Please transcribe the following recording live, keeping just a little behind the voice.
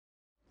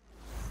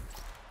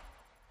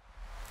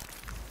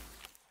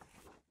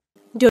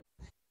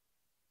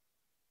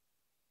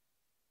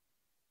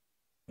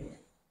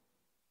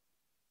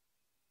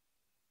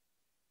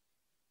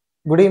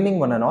Good evening,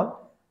 one and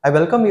all. I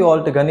welcome you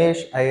all to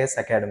Ganesh IAS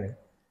Academy.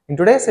 In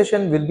today's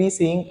session, we'll be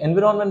seeing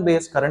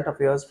environment-based current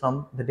affairs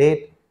from the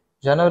date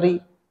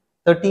January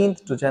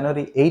 13th to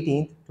January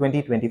 18th,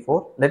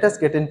 2024. Let us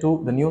get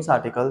into the news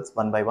articles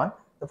one by one.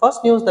 The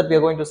first news that we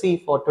are going to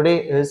see for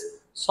today is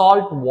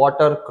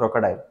saltwater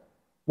crocodile.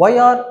 Why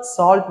are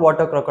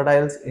saltwater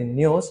crocodiles in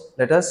news?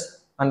 Let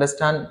us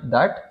understand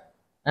that.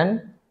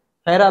 And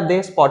where have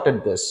they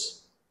spotted this?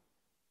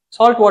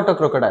 Saltwater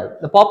crocodile.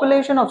 The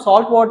population of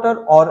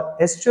saltwater or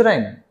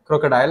estuarine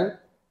crocodile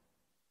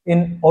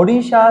in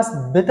Odisha's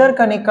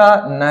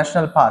Bhitarkanika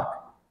National Park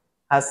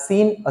has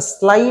seen a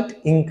slight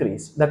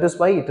increase. That is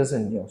why it is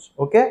in news.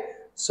 Okay.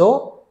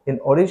 So, in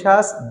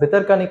Odisha's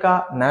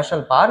Bhitarkanika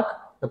National Park,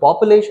 the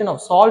population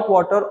of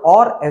saltwater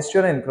or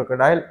estuarine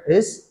crocodile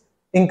is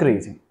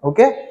increasing.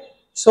 Okay.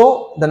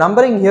 So, the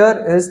numbering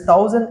here is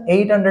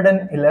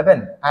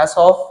 1811 as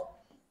of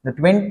the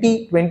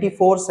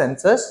 2024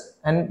 census,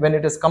 and when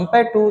it is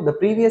compared to the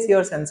previous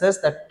year census,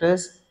 that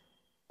is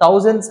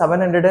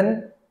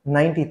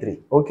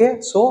 1793.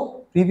 Okay,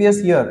 so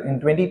previous year in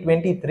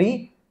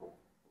 2023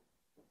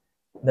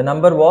 the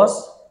number was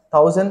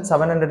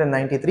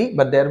 1793,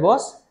 but there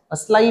was a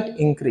slight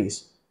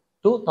increase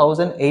to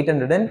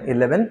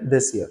 1811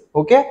 this year.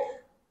 Okay,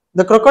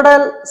 the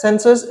crocodile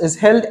census is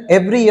held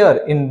every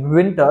year in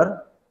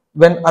winter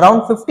when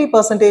around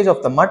 50%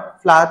 of the mud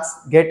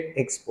flats get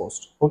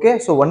exposed. Okay,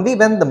 so only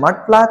when the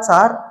mud flats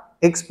are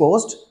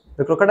exposed,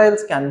 the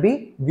crocodiles can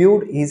be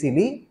viewed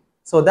easily,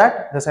 so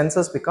that the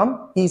census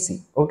become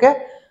easy.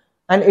 Okay,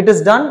 and it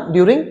is done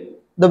during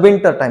the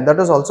winter time. That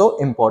is also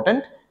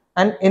important.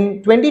 And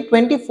in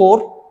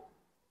 2024,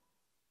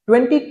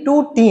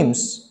 22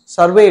 teams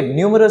surveyed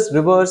numerous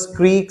rivers,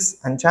 creeks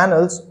and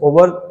channels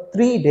over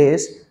 3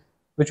 days,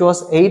 which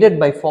was aided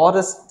by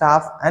forest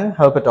staff and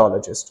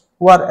herpetologists.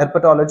 Who are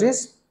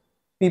herpetologists?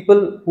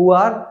 People who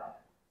are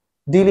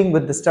dealing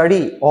with the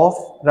study of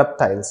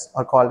reptiles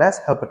are called as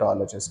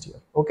herpetologists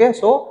here. Okay,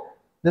 so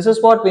this is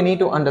what we need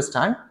to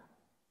understand.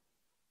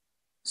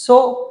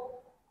 So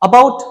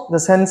about the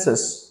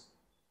census,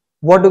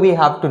 what do we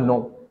have to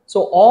know?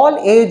 So all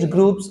age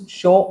groups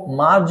show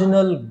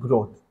marginal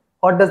growth.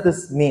 What does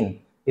this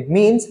mean? It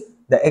means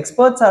the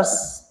experts are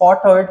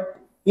spotted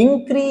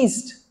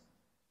increased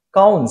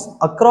counts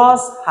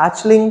across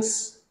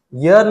hatchlings,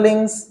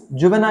 yearlings,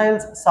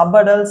 juveniles,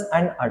 subadults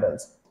and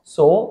adults.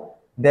 So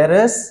there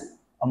is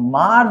a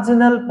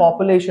marginal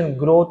population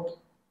growth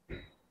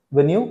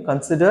when you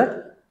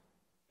consider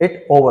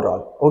it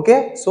overall.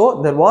 Okay,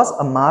 so there was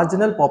a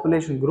marginal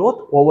population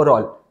growth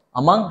overall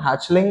among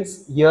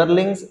hatchlings,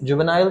 yearlings,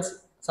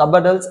 juveniles,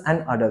 subadults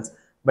and adults.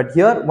 But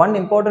here one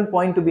important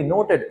point to be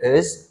noted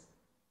is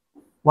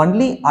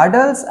only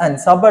adults and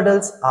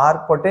subadults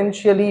are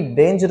potentially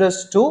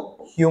dangerous to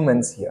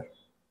humans here.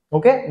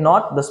 Okay,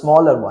 not the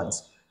smaller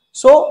ones.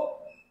 So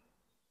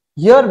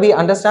here we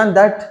understand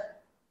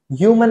that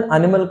human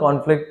animal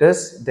conflict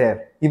is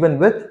there even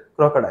with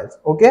crocodiles.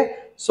 Okay,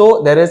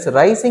 so there is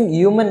rising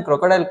human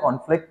crocodile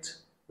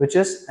conflict, which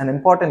is an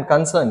important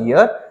concern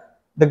here.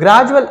 The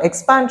gradual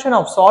expansion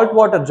of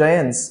saltwater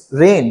giants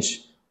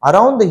range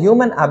around the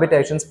human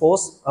habitations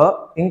pose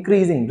a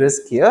increasing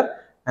risk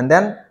here, and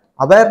then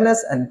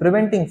awareness and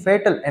preventing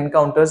fatal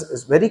encounters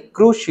is very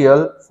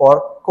crucial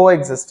for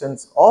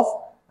coexistence of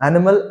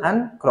animal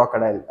and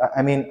crocodile.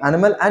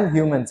 Animal and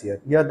humans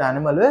here. Here the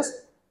animal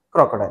is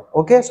crocodile.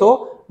 Okay,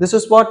 so this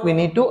is what we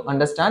need to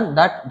understand,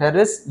 that there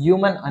is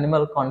human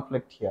animal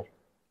conflict here.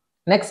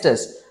 Next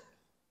is,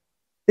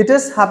 it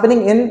is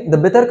happening in the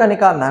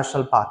Bhitarkanika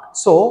National Park.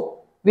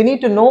 So we need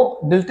to know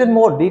little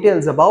more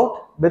details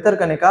about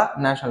Bhitarkanika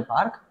National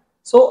Park.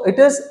 So it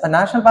is a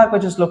national park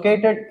which is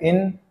located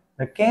in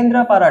the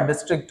Kendrapara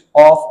district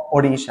of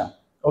Odisha.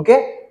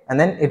 Okay, and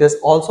then it is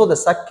also the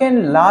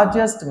second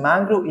largest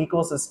mangrove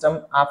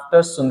ecosystem after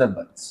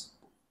Sundarbans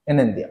in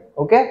India.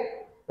 Okay,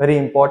 very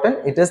important.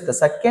 It is the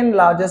second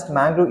largest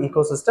mangrove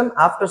ecosystem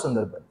after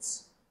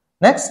Sundarbans.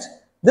 Next,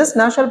 this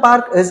national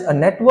park is a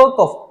network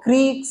of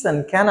creeks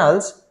and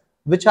canals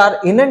which are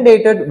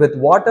inundated with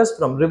waters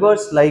from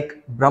rivers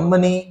like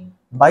Brahmani,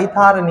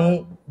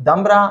 Baitarani,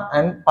 Dambra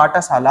and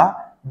Patasala,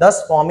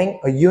 thus forming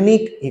a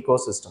unique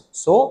ecosystem.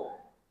 So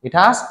it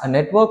has a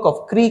network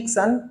of creeks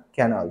and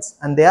canals,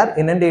 and they are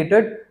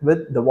inundated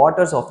with the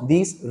waters of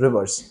these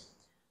rivers.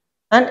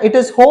 And it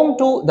is home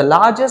to the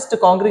largest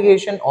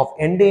congregation of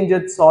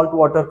endangered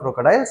saltwater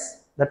crocodiles.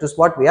 That is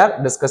what we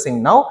are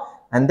discussing now.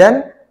 And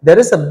then there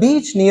is a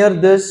beach near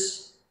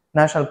this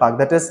national park,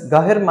 that is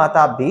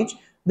Gahirmata Beach.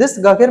 This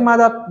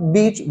Gahirmata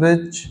Beach,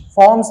 which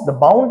forms the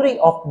boundary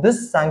of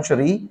this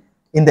sanctuary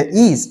in the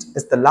east,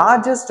 is the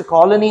largest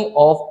colony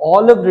of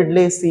olive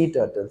ridley sea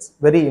turtles.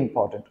 Very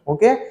important.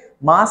 Okay,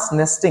 mass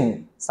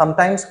nesting,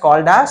 sometimes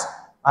called as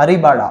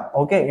aribada.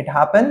 Okay, it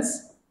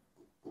happens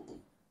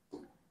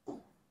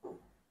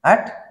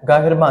at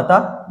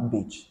Gahirmata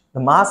Beach.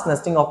 The mass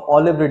nesting of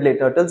olive ridley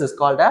turtles is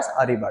called as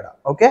aribada.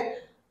 Okay,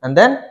 and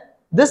then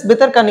this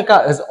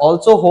Bhitarkanika is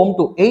also home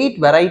to 8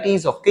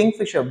 varieties of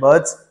kingfisher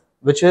birds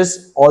which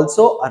is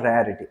also a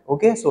rarity.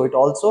 Okay, so it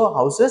also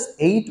houses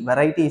 8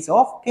 varieties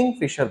of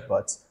kingfisher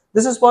birds.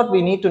 This is what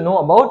we need to know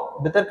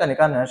about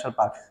Bhitarkanika National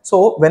Park.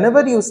 So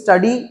whenever you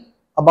study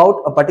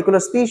about a particular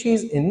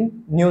species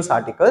in news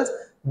articles,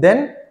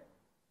 then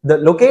the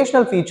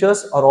locational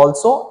features are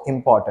also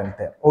important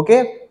there.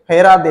 Okay,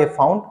 where are they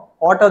found?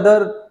 What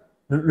other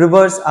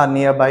rivers are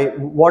nearby?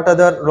 What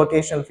other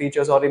locational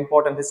features or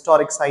important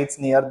historic sites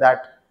near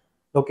that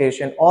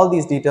location? All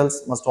these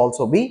details must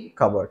also be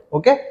covered.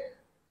 Okay,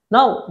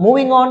 now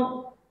moving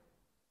on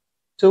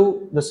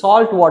to the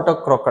saltwater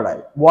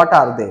crocodile. What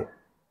are they?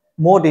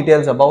 More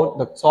details about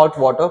the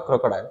saltwater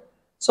crocodile.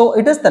 So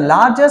it is the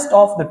largest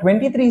of the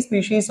 23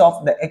 species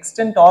of the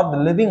extant or the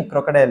living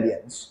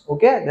crocodilians.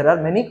 Okay, there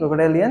are many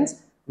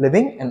crocodilians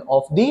living, and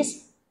of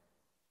these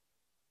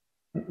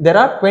there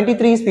are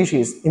 23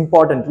 species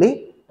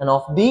importantly, and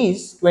of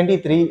these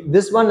 23,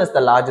 this one is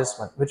the largest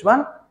one. Which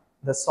one?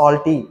 The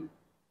salty,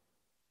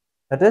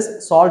 that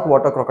is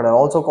saltwater crocodile,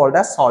 also called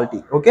as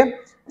salty. Okay,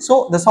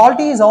 so the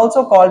salty is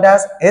also called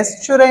as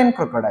estuarine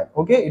crocodile.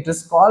 Okay, it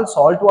is called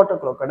saltwater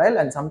crocodile,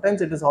 and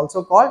sometimes it is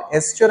also called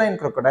estuarine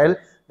crocodile.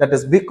 That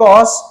is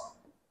because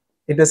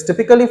it is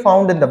typically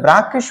found in the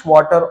brackish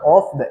water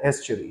of the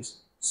estuaries.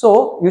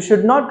 So you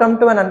should not come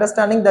to an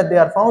understanding that they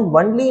are found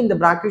only in the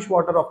brackish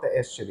water of the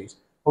estuaries.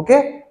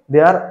 Okay, they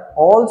are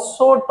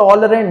also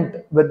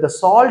tolerant with the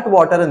salt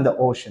water in the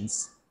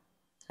oceans,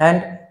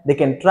 and they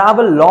can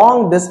travel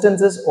long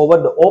distances over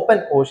the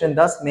open ocean,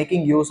 thus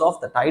making use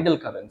of the tidal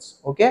currents.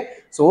 Okay,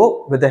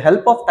 so with the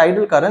help of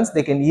tidal currents,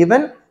 they can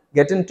even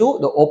get into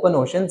the open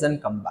oceans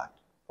and come back.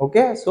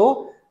 Okay,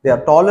 so they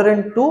are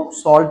tolerant to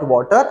salt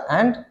water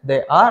and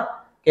they are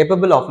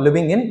capable of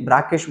living in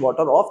brackish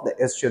water of the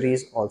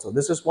estuaries also.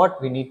 This is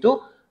what we need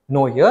to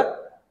know here.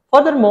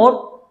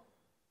 Furthermore,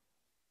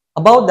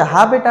 about the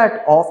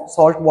habitat of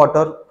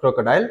saltwater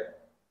crocodile,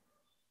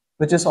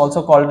 which is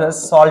also called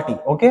as salty.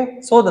 Okay,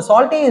 so the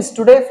salty is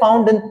today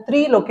found in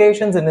 3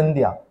 locations in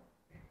India.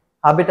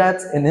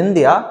 Habitats in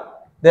India,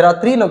 there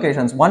are 3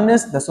 locations. One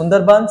is the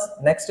Sundarbans,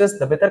 next is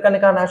the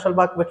Bhitarkanika National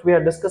Park, which we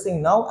are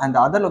discussing now, and the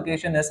other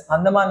location is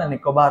Andaman and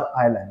Nicobar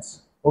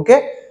Islands.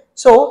 Okay,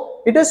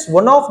 so it is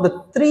one of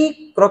the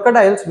 3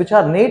 crocodiles which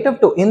are native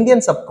to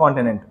Indian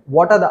subcontinent.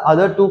 What are the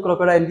other 2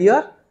 crocodiles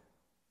here?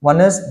 One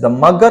is the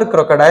mugger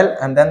crocodile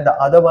and then the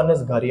other one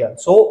is gharial.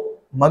 So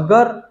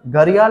mugger,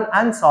 gharial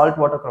and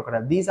saltwater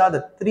crocodile. These are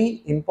the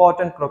 3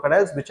 important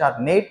crocodiles which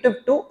are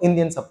native to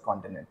Indian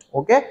subcontinent.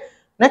 Okay.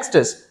 Next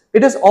is,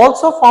 it is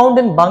also found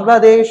in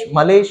Bangladesh,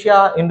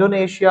 Malaysia,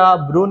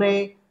 Indonesia,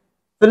 Brunei,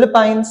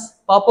 Philippines,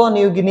 Papua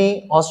New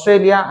Guinea,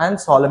 Australia and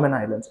Solomon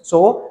Islands.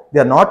 So they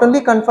are not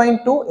only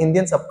confined to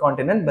Indian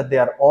subcontinent, but they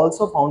are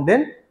also found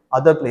in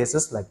other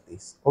places like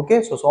these.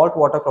 Okay, so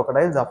saltwater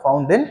crocodiles are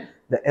found in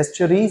the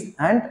estuaries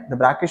and the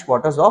brackish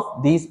waters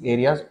of these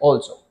areas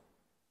also.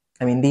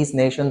 I mean these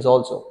nations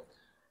also.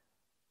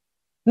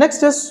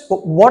 Next is,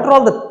 what are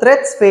all the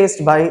threats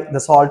faced by the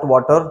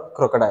saltwater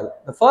crocodile?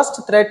 The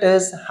first threat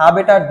is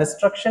habitat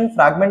destruction,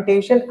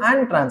 fragmentation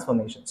and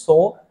transformation.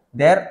 So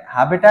their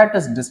habitat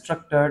is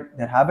destructed,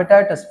 their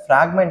habitat is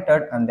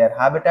fragmented and their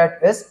habitat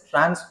is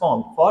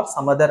transformed for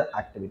some other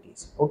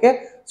activities.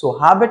 Okay, so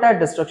habitat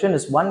destruction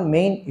is one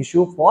main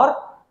issue for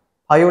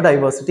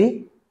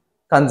biodiversity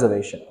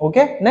conservation.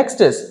 Okay, next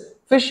is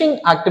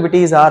fishing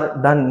activities are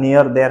done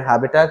near their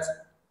habitats,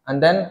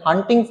 and then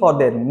hunting for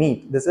their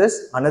meat. This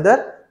is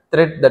another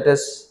threat that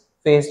is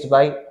faced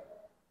by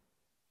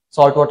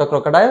saltwater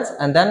crocodiles.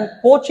 And then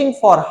poaching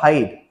for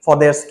hide, for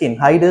their skin.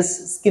 Hide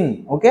is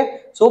skin.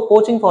 Okay, so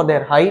poaching for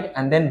their hide,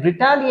 and then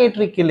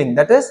retaliatory killing,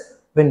 that is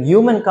when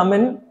human come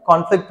in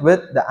conflict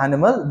with the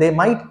animal, they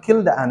might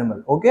kill the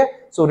animal. Okay,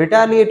 so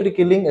retaliatory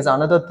killing is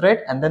another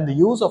threat. And then the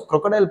use of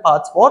crocodile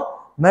parts for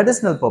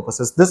medicinal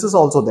purposes, this is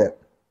also there.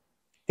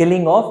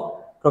 Killing of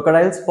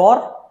crocodiles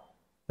for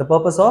the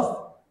purpose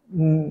of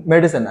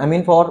medicine, I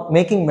mean for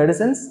making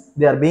medicines,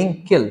 they are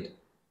being killed.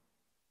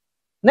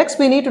 Next,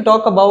 we need to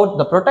talk about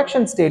the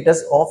protection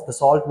status of the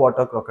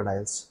saltwater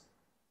crocodiles.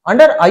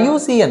 Under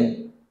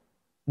IUCN,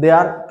 they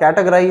are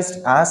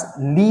categorized as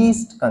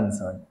least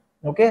concern.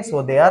 Okay,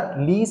 so they are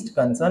least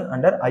concern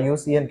under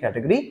IUCN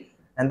category.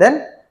 And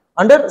then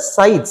under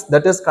CITES,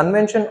 that is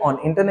Convention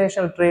on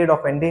International Trade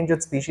of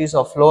Endangered Species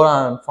of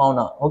Flora and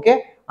Fauna.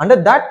 Okay, under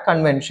that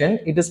convention,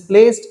 it is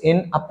placed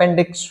in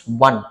Appendix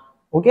 1.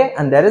 Okay,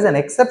 and there is an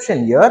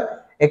exception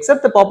here,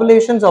 except the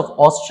populations of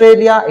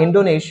Australia,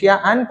 Indonesia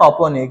and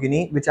Papua New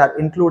Guinea, which are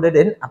included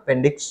in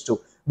Appendix 2,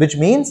 which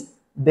means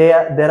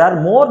there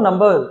are more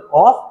number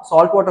of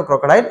saltwater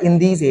crocodile in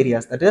these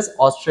areas, that is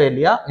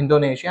Australia,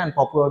 Indonesia and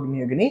Papua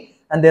New Guinea,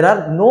 and there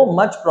are no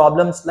much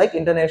problems like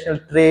international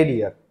trade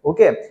here.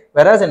 Okay,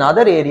 whereas in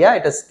other area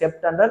it is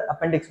kept under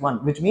Appendix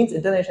 1, which means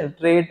international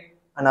trade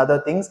and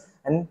other things,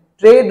 and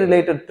trade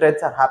related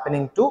threats are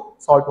happening to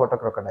saltwater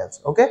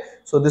crocodiles. Okay,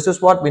 so this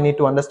is what we need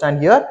to understand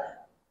here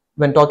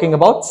when talking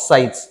about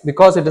CITES,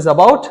 because it is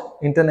about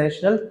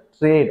international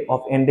trade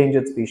of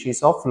endangered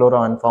species of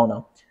flora and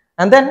fauna.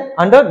 And then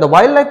under the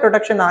Wildlife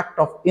Protection Act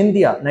of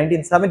India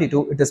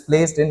 1972, it is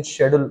placed in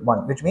Schedule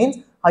 1, which means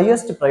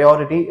highest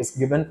priority is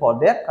given for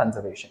their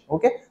conservation.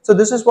 Okay, so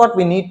this is what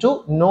we need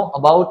to know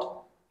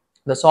about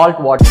the salt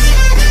water.